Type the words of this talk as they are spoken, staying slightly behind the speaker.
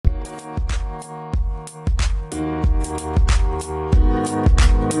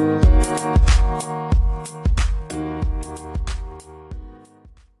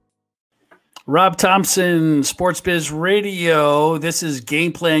Rob Thompson, Sports Biz Radio. This is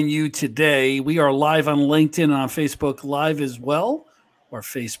Game Plan U today. We are live on LinkedIn and on Facebook Live as well, or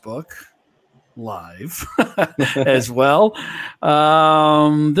Facebook Live as well.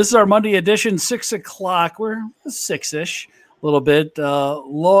 This is our Monday edition, 6 o'clock. We're 6-ish, a little bit.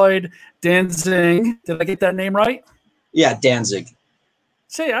 Lloyd Danzig. Did I get that name right? Yeah, Danzig.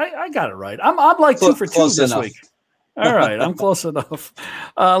 See, I got it right. I'm like 2 for 2 this week. All right, I'm close enough.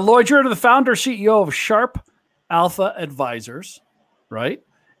 Lloyd, you're the founder, CEO of Sharp Alpha Advisors, right?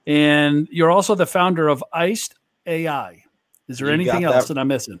 And you're also the founder of Iced AI. Is there anything else that I'm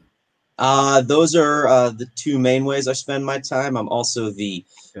missing? Those are the two main ways I spend my time. I'm also the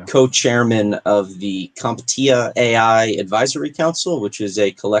co-chairman of the CompTIA AI Advisory Council, which is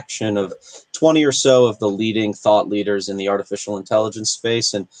a collection of 20 or so of the leading thought leaders in the artificial intelligence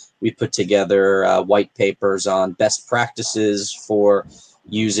space. And we put together white papers on best practices for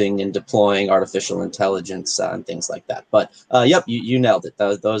using and deploying artificial intelligence and things like that. But yep, you nailed it.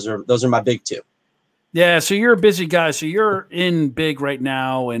 Those are my big two. Yeah, so you're a busy guy. So you're in big right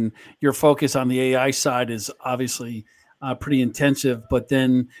now, and your focus on the AI side is obviously pretty intensive. But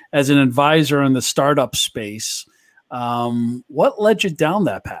then as an advisor in the startup space, what led you down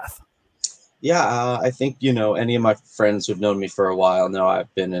that path? Yeah, I think, any of my friends who've known me for a while know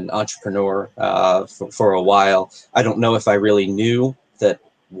I've been an entrepreneur for a while. I don't know if I really knew that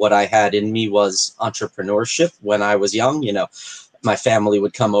what I had in me was entrepreneurship when I was young. My family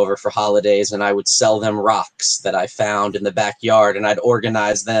would come over for holidays and I would sell them rocks that I found in the backyard, and I'd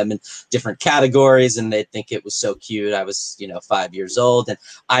organize them in different categories and they'd think it was so cute. I was, 5 years old, and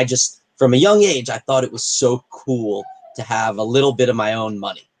I just, from a young age, I thought it was so cool to have a little bit of my own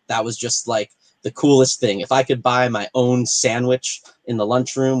money. That was just like the coolest thing. If I could buy my own sandwich in the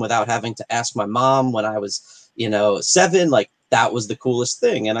lunchroom without having to ask my mom when I was, 7, like, that was the coolest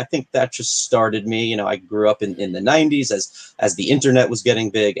thing. And I think that just started me. I grew up in the 90s as the internet was getting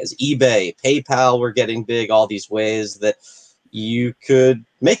big, as eBay, PayPal were getting big, all these ways that you could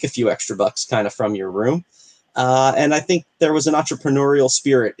make a few extra bucks kind of from your room. And I think there was an entrepreneurial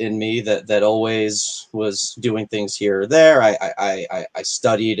spirit in me that always was doing things here or there. I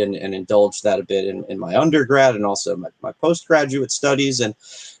studied and indulged that a bit in my undergrad and also my postgraduate studies. And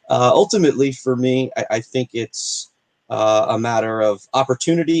ultimately for me, I think it's a matter of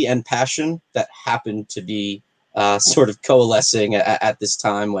opportunity and passion that happened to be sort of coalescing at this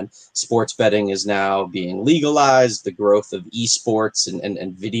time when sports betting is now being legalized, the growth of esports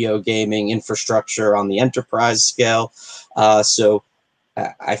and video gaming infrastructure on the enterprise scale. So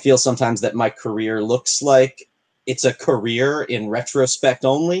I feel sometimes that my career looks like it's a career in retrospect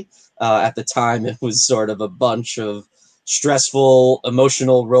only. At the time, it was sort of a bunch of stressful,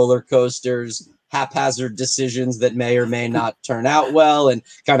 emotional roller coasters, haphazard decisions that may or may not turn out well, and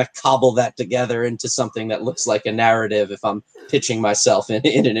kind of cobble that together into something that looks like a narrative if I'm pitching myself in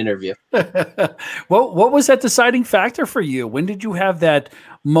an interview. What was that deciding factor for you? When did you have that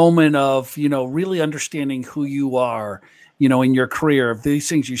moment of, really understanding who you are, in your career? Of these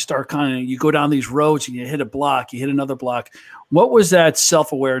things, you start you go down these roads and you hit a block, you hit another block. What was that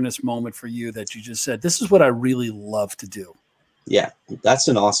self-awareness moment for you that you just said, this is what I really love to do? Yeah, that's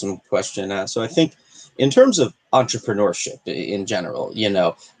an awesome question. So I think in terms of entrepreneurship in general,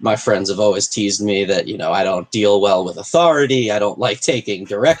 my friends have always teased me that, I don't deal well with authority. I don't like taking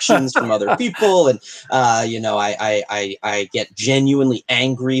directions from other people. And, I get genuinely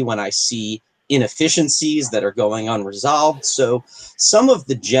angry when I see inefficiencies that are going unresolved. So some of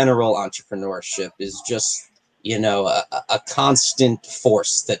the general entrepreneurship is just, a constant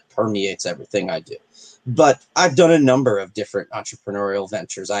force that permeates everything I do. But I've done a number of different entrepreneurial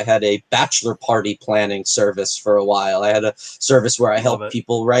ventures. I had a bachelor party planning service for a while. I had a service where I helped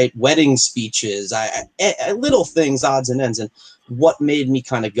people write wedding speeches, little things, odds and ends. And what made me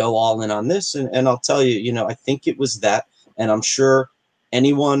kind of go all in on this? And I'll tell you, I think it was that, and I'm sure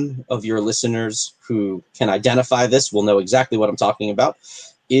anyone of your listeners who can identify this will know exactly what I'm talking about,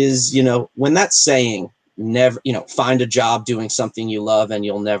 is, when that saying, never, find a job doing something you love and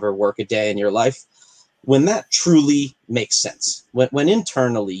you'll never work a day in your life, when that truly makes sense, when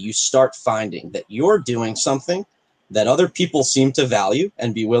internally you start finding that you're doing something that other people seem to value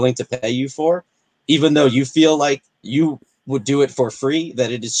and be willing to pay you for, even though you feel like you would do it for free,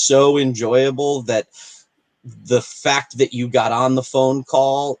 that it is so enjoyable that the fact that you got on the phone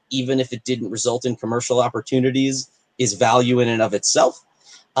call, even if it didn't result in commercial opportunities, is value in and of itself.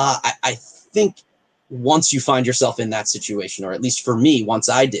 I think once you find yourself in that situation, or at least for me, once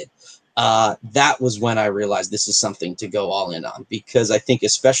I did, that was when I realized this is something to go all in on, because I think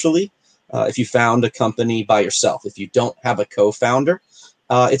especially if you found a company by yourself, if you don't have a co-founder,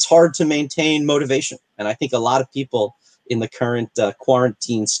 it's hard to maintain motivation. And I think a lot of people in the current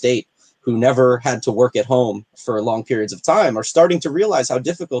quarantine state who never had to work at home for long periods of time are starting to realize how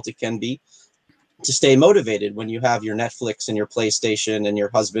difficult it can be to stay motivated when you have your Netflix and your PlayStation and your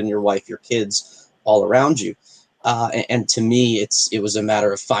husband, your wife, your kids all around you. And to me, it was a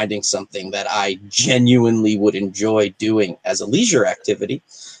matter of finding something that I genuinely would enjoy doing as a leisure activity.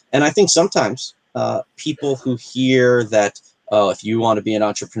 And I think sometimes people who hear that, oh, if you want to be an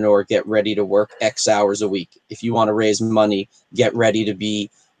entrepreneur, get ready to work X hours a week. If you want to raise money, get ready to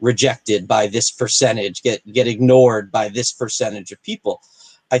be rejected by this percentage, get ignored by this percentage of people.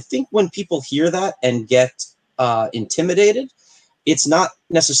 I think when people hear that and get intimidated, it's not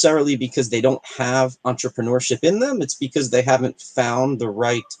necessarily because they don't have entrepreneurship in them. It's because they haven't found the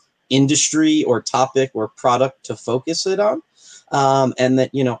right industry or topic or product to focus it on. And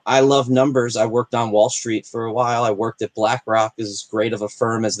that, I love numbers. I worked on Wall Street for a while. I worked at BlackRock, as great of a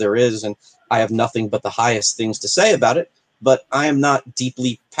firm as there is. And I have nothing but the highest things to say about it. But I am not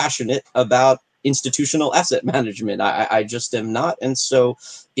deeply passionate about institutional asset management. I just am not. And so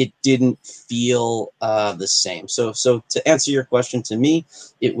it didn't feel the same. So to answer your question, to me,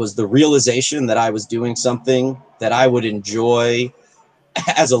 it was the realization that I was doing something that I would enjoy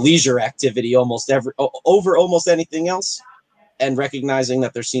as a leisure activity over almost anything else, and recognizing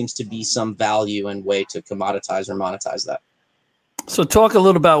that there seems to be some value and way to commoditize or monetize that. So talk a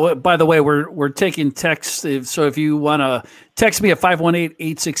little about what, by the way, we're taking texts. So if you want to text me at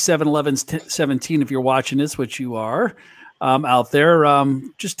 518-867-1117, if you're watching this, which you are out there,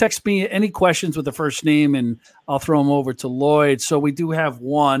 just text me any questions with the first name and I'll throw them over to Lloyd. So we do have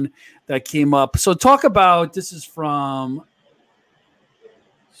one that came up. So talk about, this is from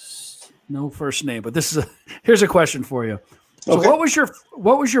no first name, but here's a question for you. So okay.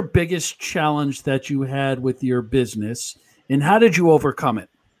 What was your biggest challenge that you had with your business? And how did you overcome it?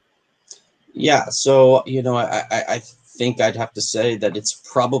 Yeah, so, I think I'd have to say that it's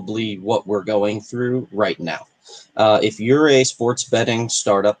probably what we're going through right now. If you're a sports betting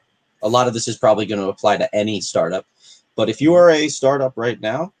startup, a lot of this is probably going to apply to any startup. But if you are a startup right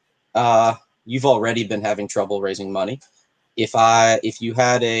now, you've already been having trouble raising money. If you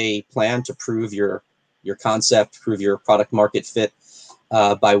had a plan to prove your concept, prove your product market fit,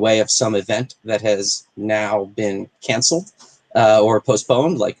 by way of some event that has now been canceled or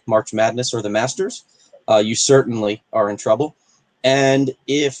postponed, like March Madness or the Masters, you certainly are in trouble. And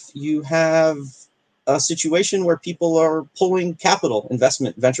if you have a situation where people are pulling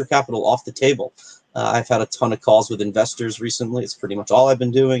venture capital off the table, I've had a ton of calls with investors recently. It's pretty much all I've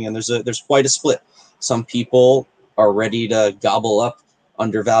been doing, and there's quite a split. Some people are ready to gobble up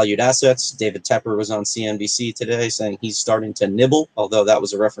undervalued assets. David Tepper was on CNBC today saying he's starting to nibble, although that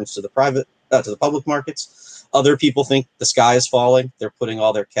was a reference to the public markets. Other people think the sky is falling. They're putting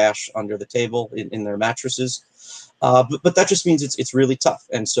all their cash under the table in their mattresses. But that just means it's really tough.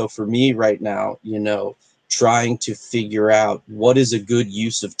 And so for me right now, trying to figure out what is a good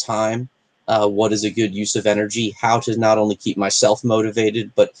use of time, what is a good use of energy, how to not only keep myself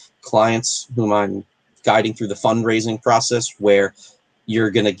motivated, but clients whom I'm guiding through the fundraising process, where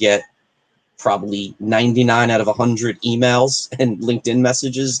you're going to get probably 99 out of 100 emails and LinkedIn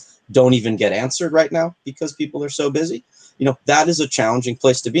messages don't even get answered right now because people are so busy. That is a challenging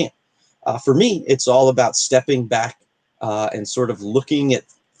place to be in. For me, it's all about stepping back and sort of looking at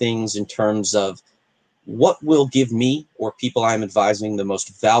things in terms of what will give me or people I'm advising the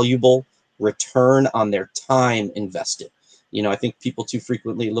most valuable return on their time invested. I think people too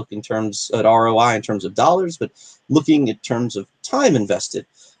frequently look at ROI in terms of dollars, but looking in terms of time invested.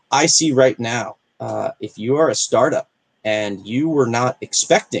 I see right now, if you are a startup and you were not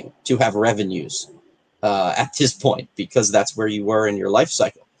expecting to have revenues at this point, because that's where you were in your life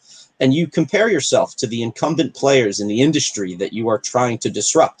cycle, and you compare yourself to the incumbent players in the industry that you are trying to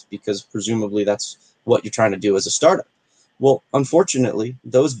disrupt, because presumably that's what you're trying to do as a startup. Well, unfortunately,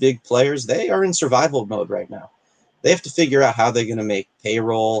 those big players, they are in survival mode right now. They have to figure out how they're going to make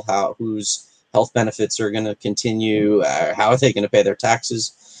payroll, whose health benefits are going to continue, how are they going to pay their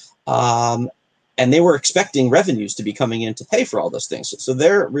taxes. And they were expecting revenues to be coming in to pay for all those things. So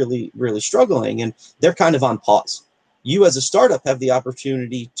they're really, really struggling, and they're kind of on pause. You as a startup have the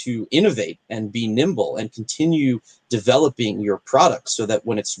opportunity to innovate and be nimble and continue developing your product so that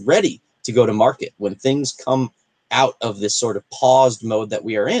when it's ready to go to market, when things come out of this sort of paused mode that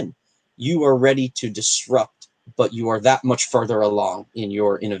we are in, you are ready to disrupt, but you are that much further along in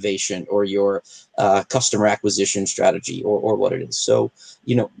your innovation or your customer acquisition strategy or what it is. So,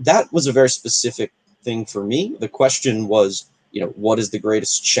 that was a very specific thing for me. The question was, what is the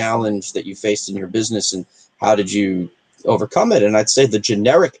greatest challenge that you faced in your business, and how did you overcome it. And I'd say the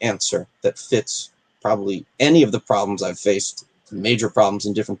generic answer that fits probably any of the problems I've faced, major problems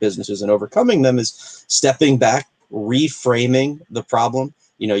in different businesses, and overcoming them is stepping back, reframing the problem.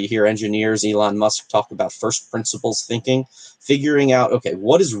 You know, you hear engineers, Elon Musk, talk about first principles thinking, figuring out, okay,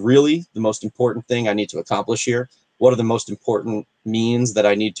 what is really the most important thing I need to accomplish here? What are the most important means that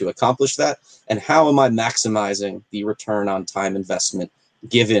I need to accomplish that? And how am I maximizing the return on time investment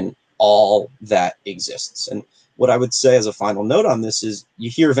given all that exists? And what I would say as a final note on this is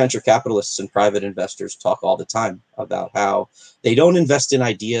you hear venture capitalists and private investors talk all the time about how they don't invest in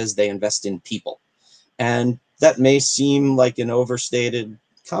ideas, they invest in people. And that may seem like an overstated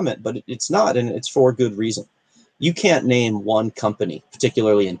comment, but it's not, and it's for good reason. You can't name one company,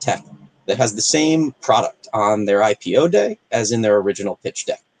 particularly in tech, that has the same product on their IPO day as in their original pitch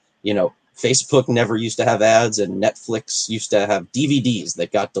deck. You know, Facebook never used to have ads, and Netflix used to have DVDs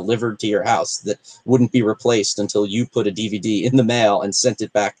that got delivered to your house that wouldn't be replaced until you put a DVD in the mail and sent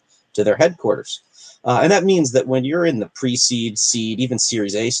it back to their headquarters. And that means that when you're in the pre-seed, seed, even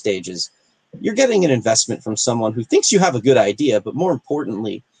Series A stages, you're getting an investment from someone who thinks you have a good idea, but more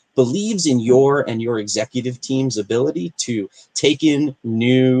importantly, believes in your and your executive team's ability to take in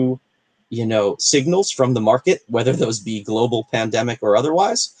new, signals from the market, whether those be global pandemic or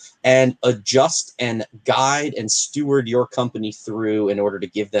otherwise, and adjust and guide and steward your company through in order to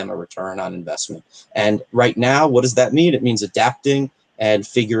give them a return on investment. And right now, what does that mean? It means adapting and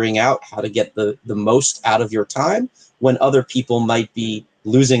figuring out how to get the most out of your time when other people might be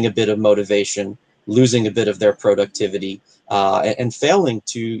losing a bit of motivation, losing a bit of their productivity, and failing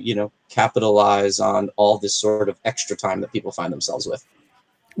to, capitalize on all this sort of extra time that people find themselves with.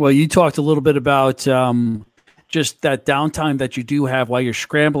 Well, you talked a little bit about just that downtime that you do have while you're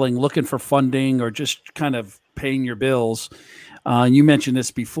scrambling, looking for funding or just kind of paying your bills. You mentioned this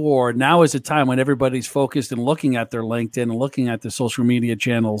before. Now is a time when everybody's focused and looking at their LinkedIn and looking at the social media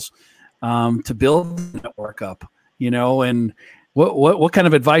channels to build the network up, and what kind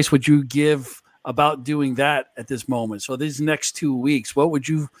of advice would you give about doing that at this moment? So these next 2 weeks,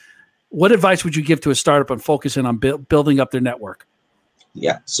 what advice would you give to a startup on focusing on building up their network?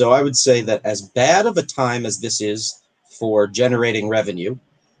 Yeah, so I would say that as bad of a time as this is for generating revenue,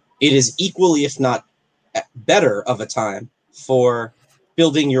 it is equally, if not better of a time for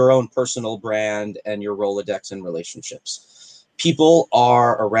building your own personal brand and your Rolodex and relationships. People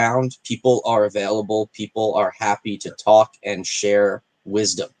are around, people are available, people are happy to talk and share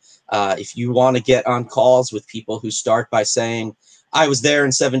wisdom. If you want to get on calls with people who start by saying, I was there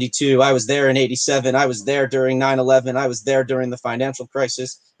in 72, I was there in 87, I was there during 9/11, I was there during the financial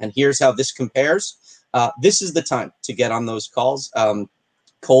crisis, and here's how this compares. This is the time to get on those calls.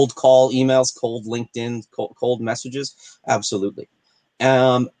 Cold call emails, cold LinkedIn, cold messages, absolutely.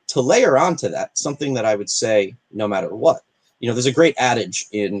 To layer onto that, something that I would say no matter what, there's a great adage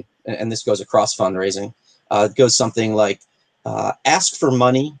and this goes across fundraising, it goes something like, ask for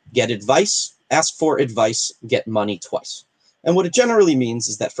money, get advice, ask for advice, get money twice. And what it generally means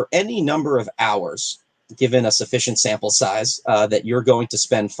is that for any number of hours, given a sufficient sample size that you're going to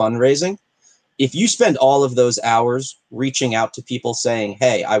spend fundraising, if you spend all of those hours reaching out to people saying,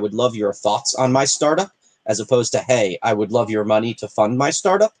 hey, I would love your thoughts on my startup, as opposed to, hey, I would love your money to fund my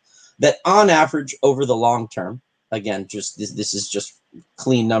startup, that on average over the long term, again, just this is just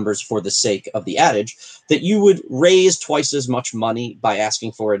clean numbers for the sake of the adage, that you would raise twice as much money by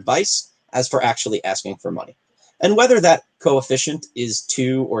asking for advice as for actually asking for money. And whether that coefficient is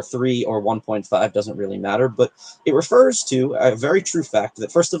 2 or 3 or 1.5 doesn't really matter, but it refers to a very true fact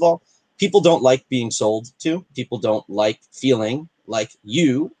that, first of all, people don't like being sold to. People don't like feeling like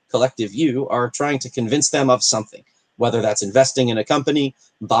you, collective you, are trying to convince them of something, whether that's investing in a company,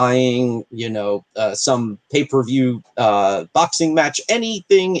 buying, some pay-per-view boxing match,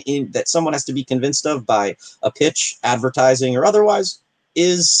 anything that someone has to be convinced of by a pitch, advertising, or otherwise,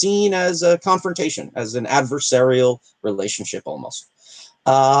 is seen as a confrontation, as an adversarial relationship almost.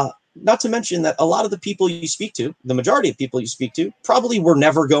 Not to mention that a lot of the people you speak to, the majority of people you speak to, probably were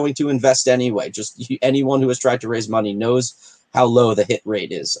never going to invest anyway. Just anyone who has tried to raise money knows how low the hit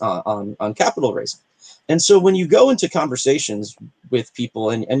rate is on capital raising. And so when you go into conversations with people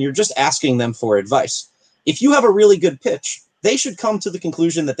and you're just asking them for advice, if you have a really good pitch, they should come to the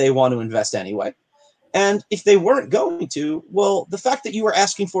conclusion that they want to invest anyway. And if they weren't going to, well, the fact that you were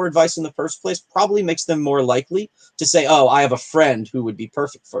asking for advice in the first place probably makes them more likely to say, oh, I have a friend who would be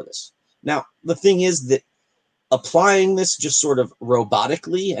perfect for this. Now, the thing is that applying this just sort of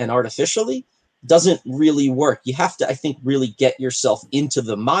robotically and artificially doesn't really work. You have to, I think, really get yourself into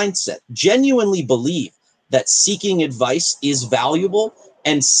the mindset, genuinely believe that seeking advice is valuable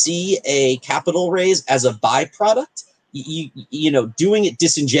and see a capital raise as a byproduct doing it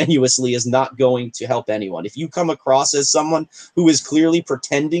disingenuously is not going to help anyone. If you come across as someone who is clearly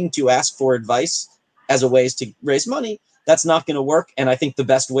pretending to ask for advice as a ways to raise money, that's not going to work. And I think the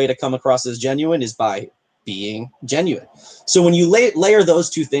best way to come across as genuine is by being genuine. So when you layer those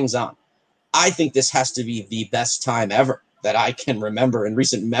two things on, I think this has to be the best time ever that I can remember in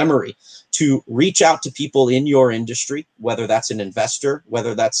recent memory to reach out to people in your industry, whether that's an investor,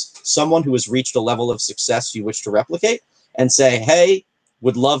 whether that's someone who has reached a level of success you wish to replicate, and say, hey,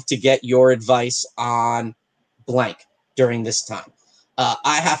 would love to get your advice on blank during this time.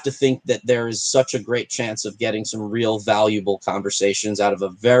 I have to think that there is such a great chance of getting some real valuable conversations out of a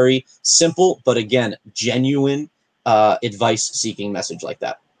very simple, but again, genuine advice-seeking message like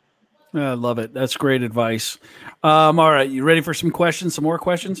that. I love it. That's great advice. All right. You ready for some questions, some more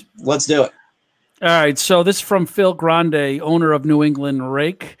questions? Let's do it. All right. So this is from Phil Grande, owner of New England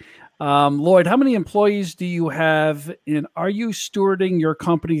Rake. Lloyd, how many employees do you have, and are you stewarding your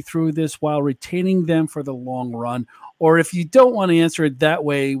company through this while retaining them for the long run? Or if you don't want to answer it that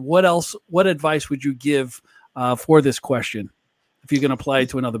way, what advice would you give for this question if you can apply it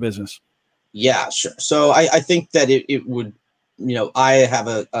to another business? Yeah, sure. So I think that it would, I have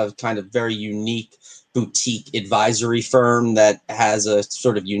a kind of very unique boutique advisory firm that has a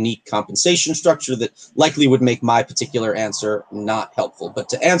sort of unique compensation structure that likely would make my particular answer not helpful. But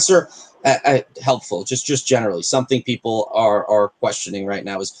to answer helpful, just generally, something people are questioning right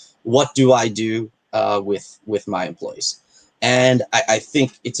now is, what do I do with my employees? And I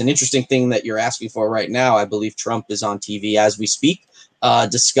think it's an interesting thing that you're asking for right now. I believe Trump is on TV as we speak,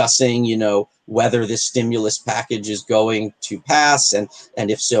 discussing, whether this stimulus package is going to pass, and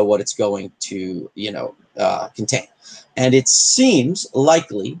if so, what it's going to, contain. And it seems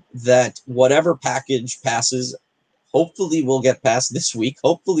likely that whatever package passes, hopefully will get passed this week,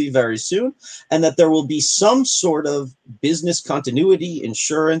 hopefully very soon, and that there will be some sort of business continuity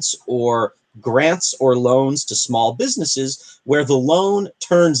insurance or grants or loans to small businesses where the loan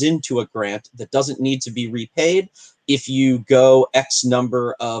turns into a grant that doesn't need to be repaid if you go X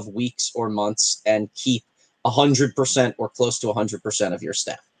number of weeks or months and keep 100% or close to 100% of your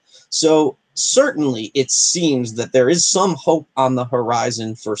staff. So certainly it seems that there is some hope on the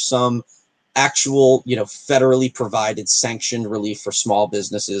horizon for some actual, federally provided sanctioned relief for small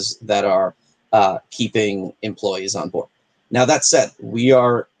businesses that are keeping employees on board. Now, that said, we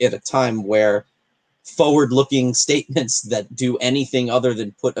are at a time where forward-looking statements that do anything other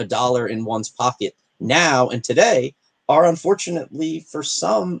than put a dollar in one's pocket now and today are unfortunately for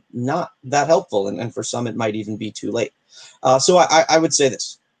some not that helpful, and for some it might even be too late. So I would say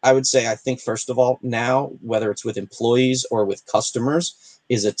this. I think, first of all, now, whether it's with employees or with customers,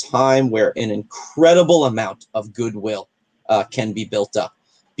 is a time where an incredible amount of goodwill can be built up.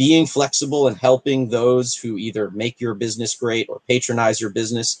 Being flexible and helping those who either make your business great or patronize your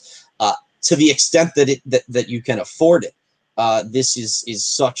business to the extent that you can afford it. This is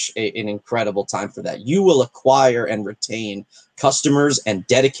such an incredible time for that. You will acquire and retain customers and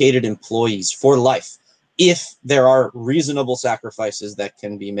dedicated employees for life if there are reasonable sacrifices that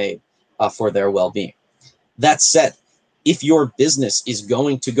can be made for their well-being. That said, if your business is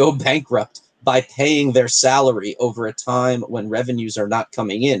going to go bankrupt by paying their salary over a time when revenues are not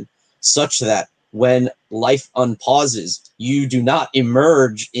coming in, such that when life unpauses, you do not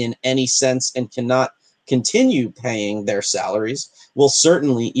emerge in any sense and cannot continue paying their salaries, well,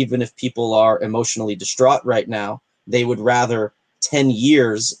 certainly, even if people are emotionally distraught right now, they would rather 10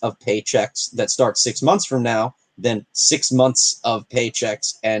 years of paychecks that start 6 months from now than 6 months of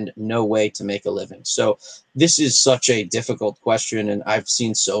paychecks and no way to make a living. So this is such a difficult question, and I've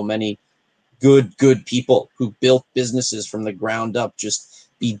seen so many good people who built businesses from the ground up just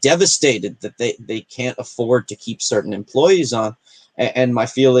be devastated that they can't afford to keep certain employees on. And my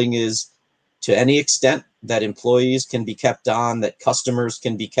feeling is, to any extent that employees can be kept on, that customers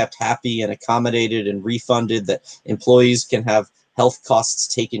can be kept happy and accommodated and refunded, that employees can have health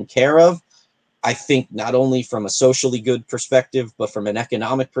costs taken care of, I think not only from a socially good perspective, but from an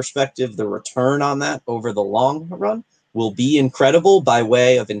economic perspective, the return on that over the long run will be incredible by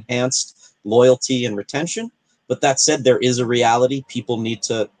way of enhanced loyalty and retention. But that said, there is a reality. People need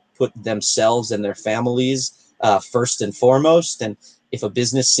to put themselves and their families first and foremost. And if a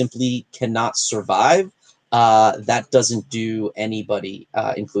business simply cannot survive, that doesn't do anybody,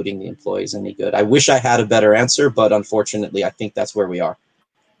 including the employees, any good. I wish I had a better answer, but unfortunately, I think that's where we are.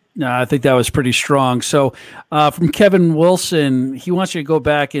 No, I think that was pretty strong. So from Kevin Wilson, he wants you to go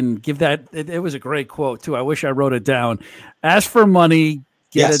back and give that. It was a great quote, too. I wish I wrote it down. Ask for money,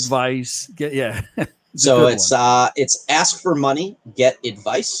 get advice. So it's ask for money, get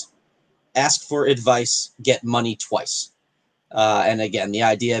advice. ask for advice, get money twice. And again, the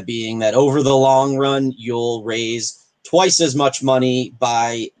idea being that over the long run, you'll raise twice as much money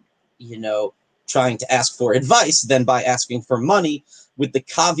by, trying to ask for advice than by asking for money, with the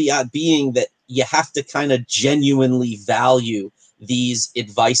caveat being that you have to kind of genuinely value these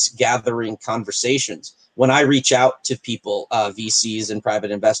advice gathering conversations. When I reach out to people, VCs and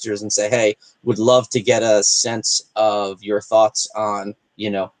private investors, and say, hey, would love to get a sense of your thoughts on,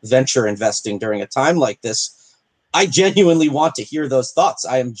 venture investing during a time like this, I genuinely want to hear those thoughts.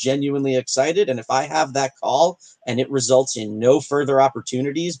 I am genuinely excited. And if I have that call and it results in no further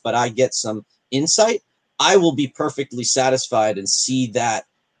opportunities, but I get some insight, I will be perfectly satisfied and see that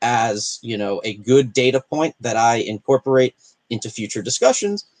as, a good data point that I incorporate into future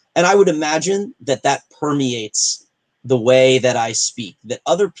discussions. And I would imagine that that permeates the way that I speak, that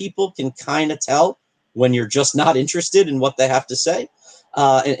other people can kind of tell when you're just not interested in what they have to say.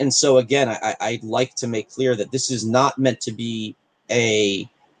 And so, again, I'd like to make clear that this is not meant to be a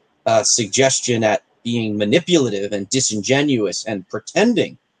suggestion at being manipulative and disingenuous and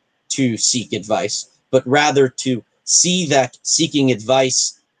pretending to seek advice, but rather to see that seeking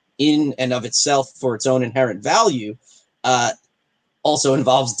advice in and of itself for its own inherent value also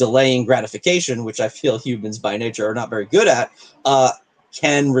involves delaying gratification, which I feel humans by nature are not very good at,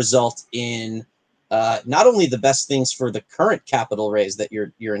 can result in not only the best things for the current capital raise that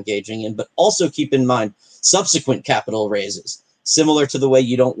you're engaging in, but also keep in mind subsequent capital raises. Similar to the way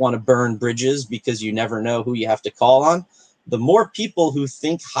you don't want to burn bridges because you never know who you have to call on. The more people who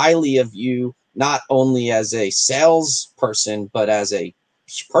think highly of you, not only as a salesperson, but as a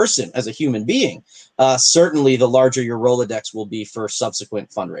person, as a human being, certainly the larger your Rolodex will be for subsequent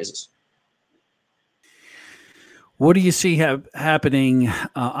fundraisers. What do you see happening?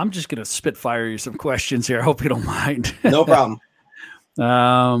 I'm just going to spitfire you some questions here. I hope you don't mind. No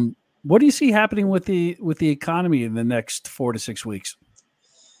problem. What do you see happening with the economy in the next 4 to 6 weeks?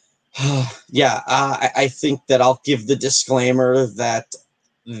 Yeah, I think that I'll give the disclaimer that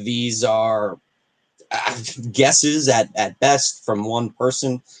these are guesses at best from one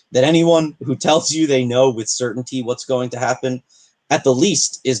person, that anyone who tells you they know with certainty what's going to happen, at the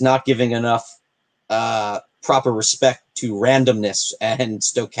least, is not giving enough proper respect to randomness and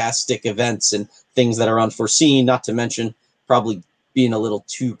stochastic events and things that are unforeseen, not to mention probably being a little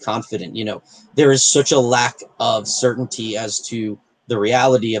too confident. There is such a lack of certainty as to the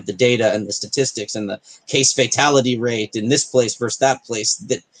reality of the data and the statistics and the case fatality rate in this place versus that place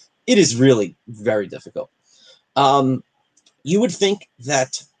that it is really very difficult. You would think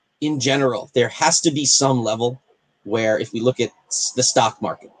that in general, there has to be some level where, if we look at the stock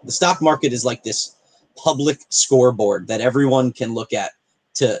market is like this public scoreboard that everyone can look at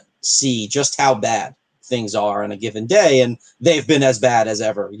to see just how bad things are on a given day. And they've been as bad as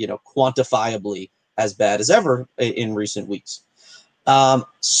ever, quantifiably as bad as ever in recent weeks.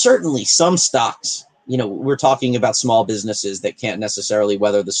 Certainly some stocks, we're talking about small businesses that can't necessarily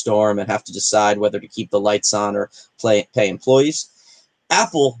weather the storm and have to decide whether to keep the lights on or pay employees.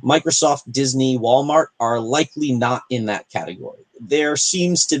 Apple, Microsoft, Disney, Walmart are likely not in that category. There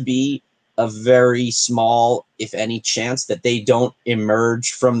seems to be a very small, if any, chance that they don't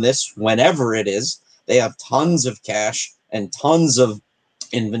emerge from this whenever it is. They have tons of cash and tons of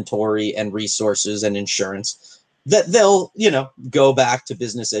inventory and resources and insurance that they'll, go back to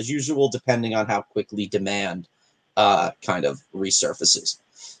business as usual, depending on how quickly demand kind of resurfaces.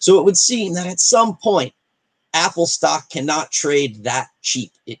 So it would seem that at some point, Apple stock cannot trade that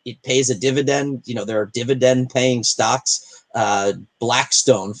cheap. It pays a dividend. There are dividend-paying stocks.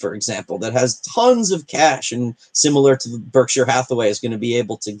 Blackstone, for example, that has tons of cash and similar to Berkshire Hathaway is going to be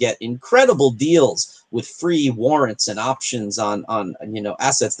able to get incredible deals with free warrants and options on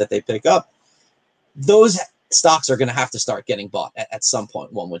assets that they pick up. Those stocks are going to have to start getting bought at some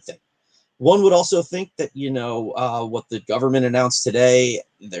point, one would think. One would also think that, what the government announced today,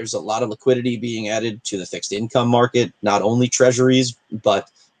 there's a lot of liquidity being added to the fixed income market, not only treasuries, but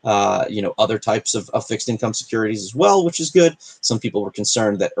other types of fixed income securities as well, which is good. Some people were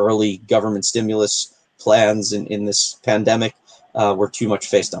concerned that early government stimulus plans in this pandemic were too much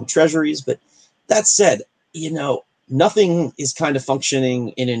based on treasuries. But that said, nothing is kind of functioning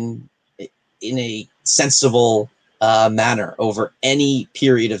in a sensible manner over any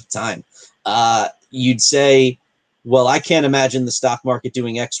period of time. You'd say, well, I can't imagine the stock market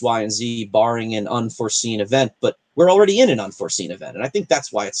doing X, Y, and Z barring an unforeseen event, but we're already in an unforeseen event. And I think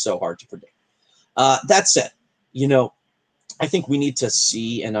that's why it's so hard to predict. That said, I think we need to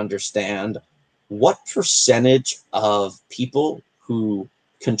see and understand what percentage of people who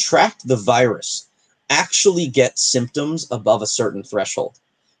contract the virus actually get symptoms above a certain threshold.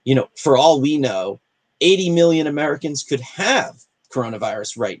 For all we know, 80 million Americans could have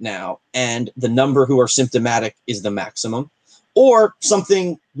coronavirus right now, and the number who are symptomatic is the maximum. Or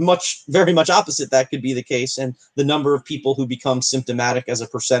something very much opposite that could be the case, and the number of people who become symptomatic as a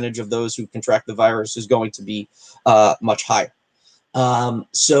percentage of those who contract the virus is going to be much higher.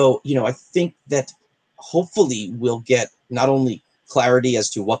 So, I think that hopefully we'll get not only clarity as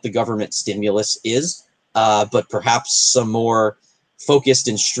to what the government stimulus is, but perhaps some more focused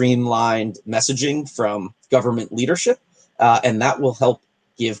and streamlined messaging from government leadership, and that will help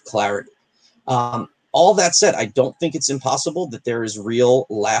give clarity. All that said, I don't think it's impossible that there is real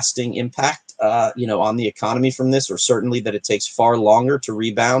lasting impact, on the economy from this, or certainly that it takes far longer to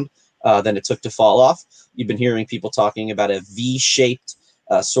rebound than it took to fall off. You've been hearing people talking about a V-shaped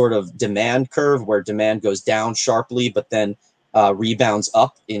sort of demand curve where demand goes down sharply, but then rebounds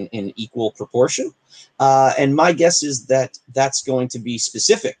up in equal proportion. And my guess is that that's going to be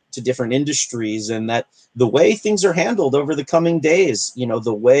specific to different industries, and that the way things are handled over the coming days,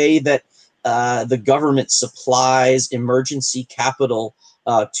 the way that the government supplies emergency capital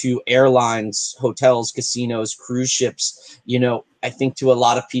to airlines, hotels, casinos, cruise ships. I think to a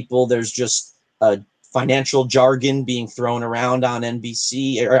lot of people, there's just financial jargon being thrown around on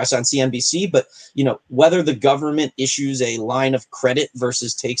NBC or on CNBC. But, whether the government issues a line of credit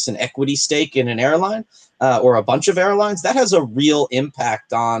versus takes an equity stake in an airline or a bunch of airlines, that has a real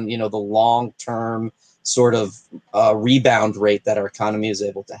impact on, the long-term sort of rebound rate that our economy is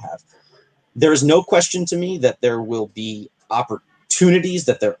able to have. There is no question to me that there will be opportunities,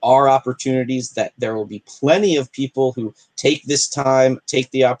 that there are opportunities, that there will be plenty of people who take this time,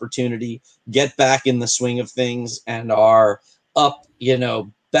 take the opportunity, get back in the swing of things, and are up,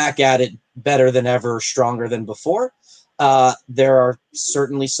 back at it better than ever, stronger than before. There are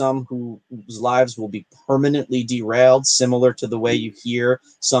certainly some whose lives will be permanently derailed, similar to the way you hear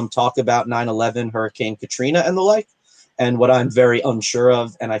some talk about 9/11, Hurricane Katrina, and the like. And what I'm very unsure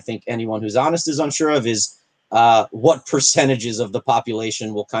of, and I think anyone who's honest is unsure of, is what percentages of the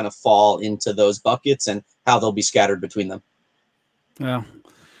population will kind of fall into those buckets and how they'll be scattered between them. Yeah,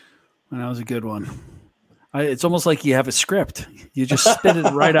 that was a good one. It's almost like you have a script. You just spit it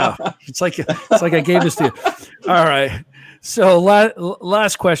right out. It's like I gave this to you. All right. So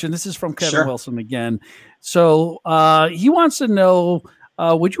last question. This is from Kevin Wilson again. So he wants to know,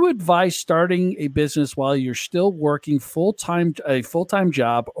 would you advise starting a business while you're still working a full-time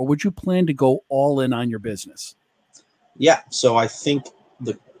job, or would you plan to go all in on your business? Yeah. So I think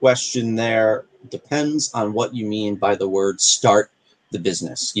the question there depends on what you mean by the word start the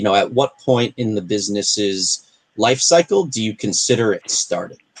business. At what point in the business's life cycle do you consider it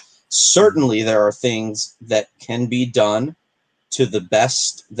started? Certainly there are things that can be done to the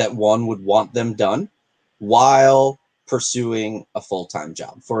best that one would want them done while pursuing a full-time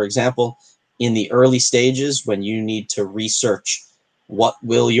job. For example, in the early stages, when you need to research what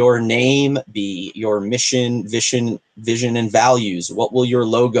will your name be, your mission, vision, and values, what will your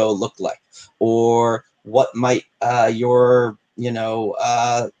logo look like, or what might your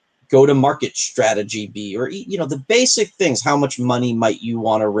go-to-market strategy be, or the basic things. How much money might you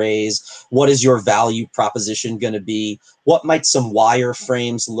want to raise? What is your value proposition going to be? What might some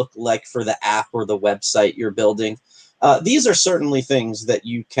wireframes look like for the app or the website you're building? These are certainly things that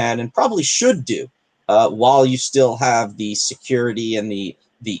you can and probably should do while you still have the security and the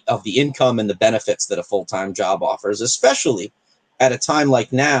income and the benefits that a full-time job offers, especially at a time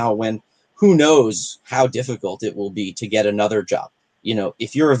like now when who knows how difficult it will be to get another job.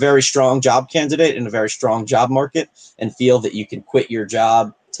 If you're a very strong job candidate in a very strong job market and feel that you can quit your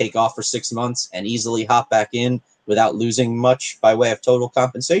job, take off for 6 months, and easily hop back in without losing much by way of total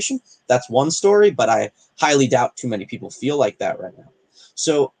compensation, that's one story, but I highly doubt too many people feel like that right now.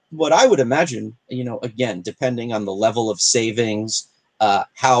 So what I would imagine, again, depending on the level of savings,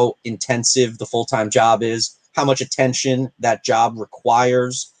 how intensive the full-time job is, how much attention that job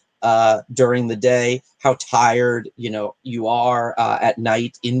requires during the day, how tired, you are at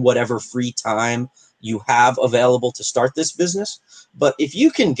night, in whatever free time you have available to start this business. But if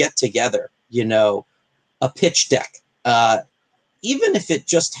you can get together, a pitch deck, even if it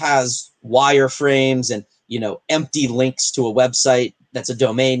just has wireframes and, empty links to a website that's a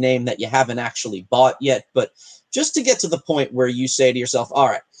domain name that you haven't actually bought yet, but just to get to the point where you say to yourself, all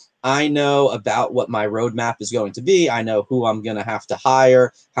right, I know about what my roadmap is going to be. I know who I'm going to have to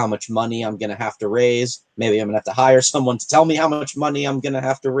hire, how much money I'm going to have to raise. Maybe I'm going to have to hire someone to tell me how much money I'm going to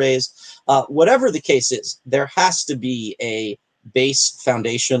have to raise. Whatever the case is, there has to be a base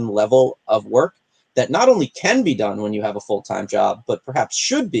foundation level of work that not only can be done when you have a full-time job, but perhaps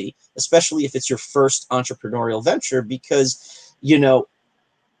should be, especially if it's your first entrepreneurial venture, because,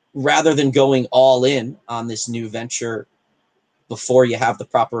 rather than going all in on this new venture before you have the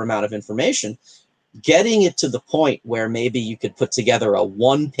proper amount of information, getting it to the point where maybe you could put together a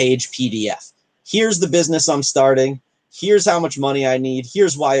one-page PDF. Here's the business I'm starting. Here's how much money I need.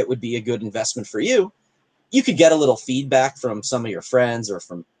 Here's why it would be a good investment for you. You could get a little feedback from some of your friends or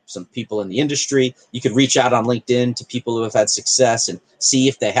from some people in the industry. You could reach out on LinkedIn to people who have had success and see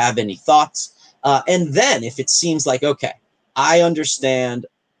if they have any thoughts. And then if it seems like, okay, I understand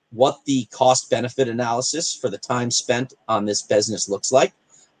what the cost benefit analysis for the time spent on this business looks like.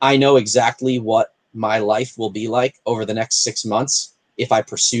 I know exactly what my life will be like over the next 6 months if I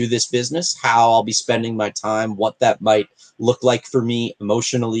pursue this business, how I'll be spending my time, what that might look like for me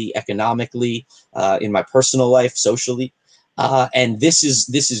emotionally, economically, in my personal life, socially. And this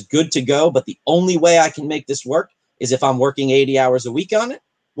is good to go, but the only way I can make this work is if I'm working 80 hours a week on it.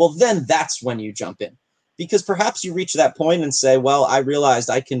 Well, then that's when you jump in, because perhaps you reach that point and say, well, I realized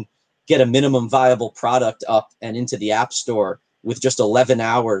I can get a minimum viable product up and into the App Store with just 11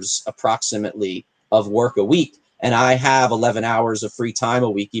 hours approximately of work a week. And I have 11 hours of free time a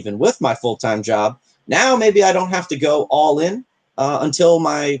week, even with my full-time job. Now, maybe I don't have to go all in until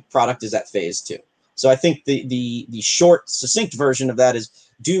my product is at phase 2. So I think the short, succinct version of that is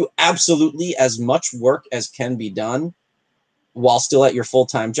do absolutely as much work as can be done while still at your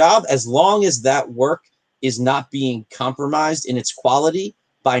full-time job, as long as that work is not being compromised in its quality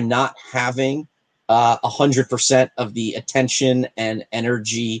by not having 100% of the attention and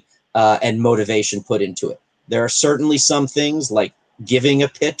energy and motivation put into it. There are certainly some things like giving a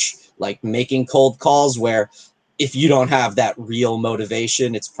pitch, like making cold calls, where if you don't have that real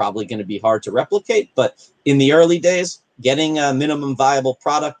motivation, it's probably going to be hard to replicate. But in the early days, getting a minimum viable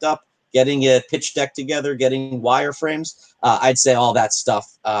product up, getting a pitch deck together, getting wireframes, I'd say all that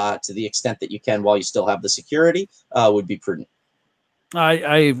stuff to the extent that you can while you still have the security would be prudent.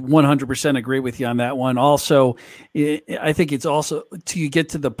 I 100% agree with you on that one. Also, I think it's also till you get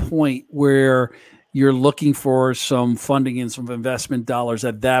to the point where you're looking for some funding and some investment dollars.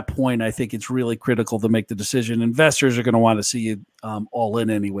 At that point, I think it's really critical to make the decision. Investors are going to want to see you all in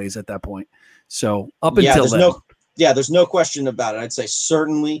anyways at that point. So up until then. There's no question about it. I'd say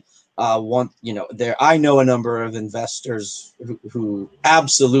certainly I know a number of investors who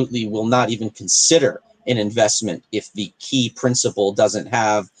absolutely will not even consider an investment if the key principal doesn't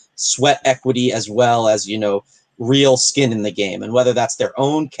have sweat equity as well as, real skin in the game. And whether that's their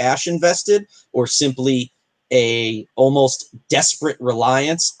own cash invested or simply a almost desperate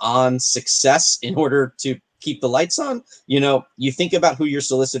reliance on success in order to keep the lights on, you think about who you're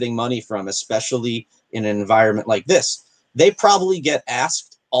soliciting money from, especially in an environment like this. They probably get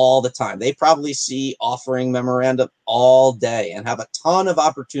asked all the time. They probably see offering memorandum all day and have a ton of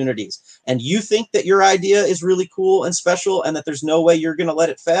opportunities. And you think that your idea is really cool and special and that there's no way you're going to let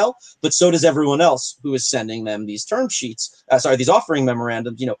it fail, but so does everyone else who is sending them these term sheets, these offering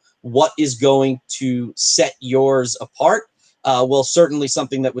memorandums. What is going to set yours apart? Well, certainly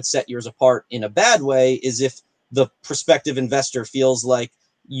something that would set yours apart in a bad way is if the prospective investor feels like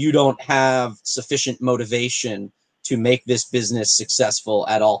you don't have sufficient motivation to make this business successful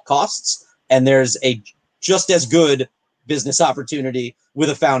at all costs, and there's a just as good business opportunity with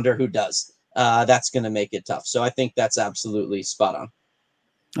a founder who does. That's going to make it tough. So I think that's absolutely spot on.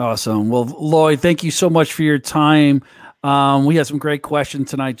 Awesome. Well, Lloyd, thank you so much for your time. We had some great questions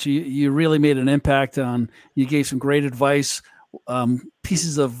tonight. You really made an impact you gave some great advice,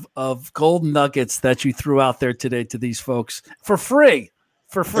 pieces of gold nuggets that you threw out there today to these folks for free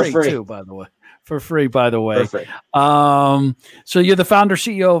too, by the way. For free, by the way. So you're the founder,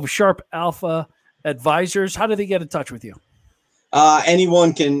 CEO of Sharp Alpha Advisors. How do they get in touch with you?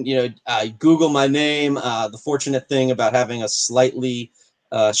 Anyone can, Google my name. The fortunate thing about having a slightly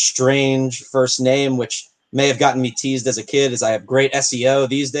strange first name, which may have gotten me teased as a kid, is I have great SEO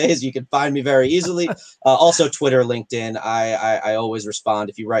these days. You can find me very easily. Also Twitter, LinkedIn. I always respond.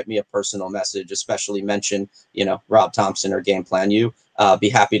 If you write me a personal message, especially mention, Rob Thompson or Game Plan U, be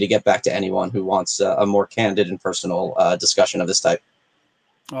happy to get back to anyone who wants a more candid and personal discussion of this type.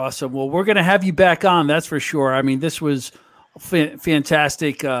 Awesome. Well, we're going to have you back on. That's for sure. I mean, this was a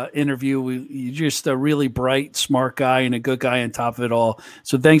fantastic interview. You're just a really bright, smart guy and a good guy on top of it all.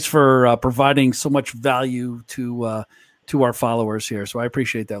 So thanks for providing so much value to our followers here. So I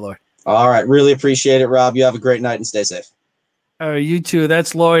appreciate that, Lloyd. All right. Really appreciate it, Rob. You have a great night and stay safe. You too.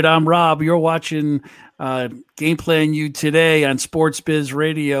 That's Lloyd. I'm Rob. You're watching Game Plan U today on Sports Biz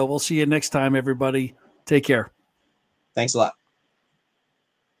Radio. We'll see you next time, everybody. Take care. Thanks a lot.